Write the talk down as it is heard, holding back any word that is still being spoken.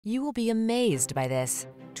You will be amazed by this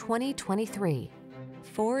 2023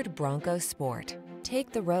 Ford Bronco Sport.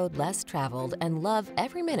 Take the road less traveled and love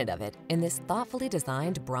every minute of it in this thoughtfully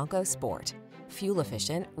designed Bronco Sport. Fuel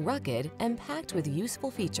efficient, rugged, and packed with useful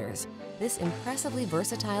features, this impressively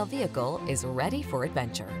versatile vehicle is ready for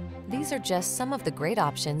adventure. These are just some of the great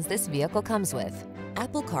options this vehicle comes with: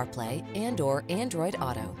 Apple CarPlay and/or Android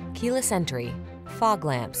Auto, keyless entry, fog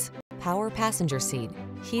lamps, power passenger seat,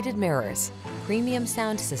 heated mirrors, premium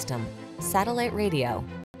sound system, satellite radio,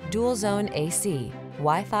 dual zone AC,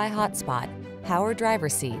 Wi-Fi hotspot, power driver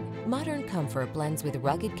seat. Modern comfort blends with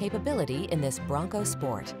rugged capability in this Bronco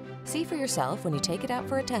Sport. See for yourself when you take it out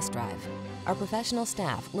for a test drive. Our professional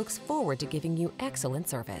staff looks forward to giving you excellent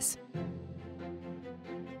service.